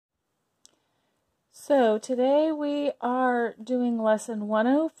So today we are doing lesson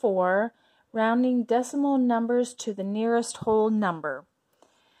 104, rounding decimal numbers to the nearest whole number.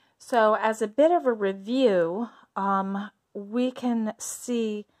 So as a bit of a review, we can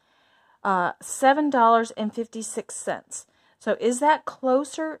see $7.56. So is that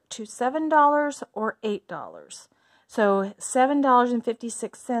closer to $7 or $8? So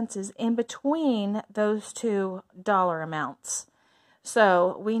 $7.56 is in between those two dollar amounts.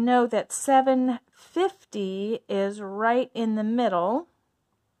 So we know that $7.50 is right in the middle.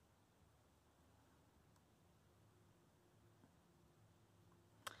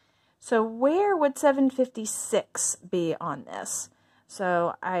 So where would $7.56 be on this?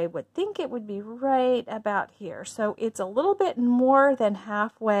 So I would think it would be right about here. So it's a little bit more than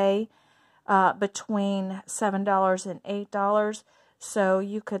halfway between $7 and $8. So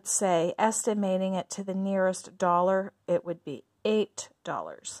you could say, estimating it to the nearest dollar, it would be $8.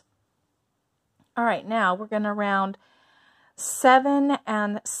 All right, now we're going to round 7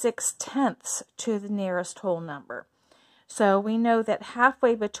 6/10 to the nearest whole number. So we know that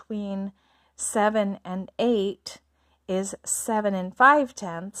halfway between 7 and 8 is 7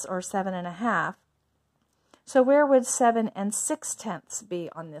 5/10 or 7.5. So where would 7 6/10 be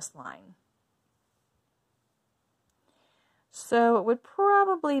on this line? So it would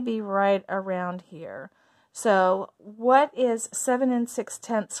probably be right around here. So what is 7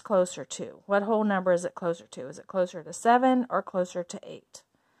 6/10 closer to? What whole number is it closer to? Is it closer to 7 or closer to 8?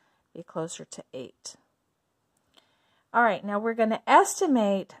 Be closer to 8. All right, now we're going to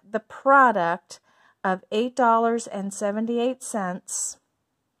estimate the product of $8.78,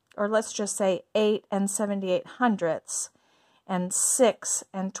 or let's just say 8 7/800 and 6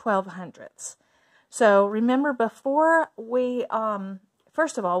 1200. So remember, before we,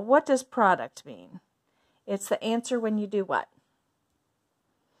 first of all, what does product mean? It's the answer when you do what?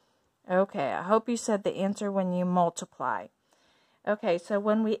 Okay, I hope you said the answer when you multiply. Okay, so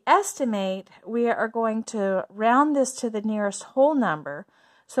when we estimate, we are going to round this to the nearest whole number.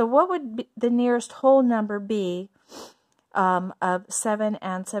 So what would the nearest whole number be of 7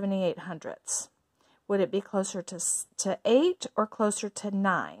 7/800? Would it be closer to 8 or closer to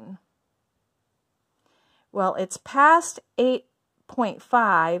 9? Well, it's past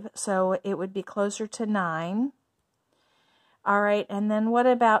 8.5, so it would be closer to 9. All right, and then what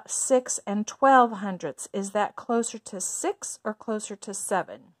about 6 1200? Is that closer to 6 or closer to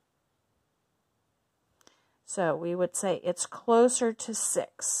 7? So we would say it's closer to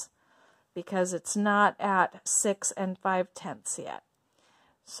 6 because it's not at 6 5/10 yet.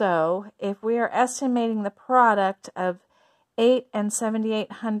 So if we are estimating the product of 8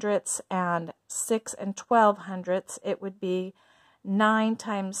 7/800 and 6 1200, it would be 9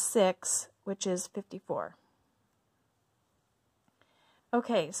 times 6, which is 54.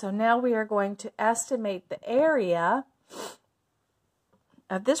 Okay, so now we are going to estimate the area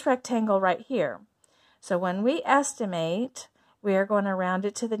of this rectangle right here. So when we estimate, we are going to round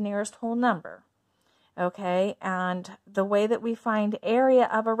it to the nearest whole number. Okay, and the way that we find area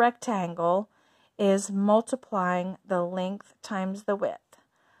of a rectangle is multiplying the length times the width.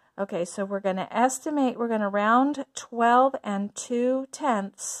 Okay, so we're going to estimate, we're going to round 12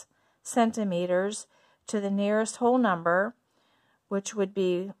 2/10 centimeters to the nearest whole number, which would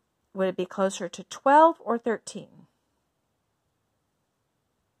it be closer to 12 or 13?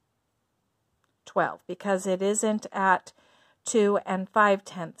 12, because it isn't at 2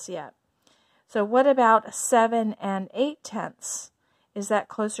 5/10 yet. So what about 7 8/10? Is that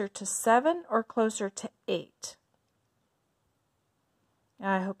closer to 7 or closer to 8?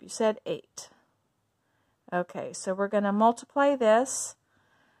 I hope you said 8. Okay, so we're going to multiply this.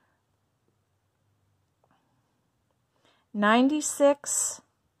 96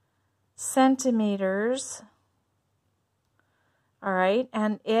 centimeters. All right,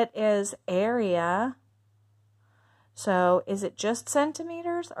 and it is area. So is it just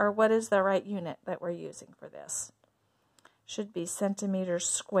centimeters, or what is the right unit that we're using for this? Should be centimeters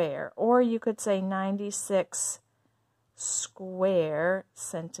square, or you could say 96 square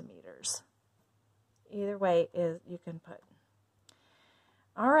centimeters. Either way is you can put.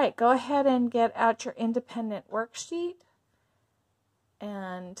 All right, go ahead and get out your independent worksheet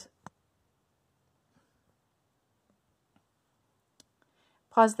and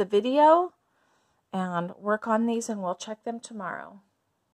pause the video and work on these, and we'll check them tomorrow.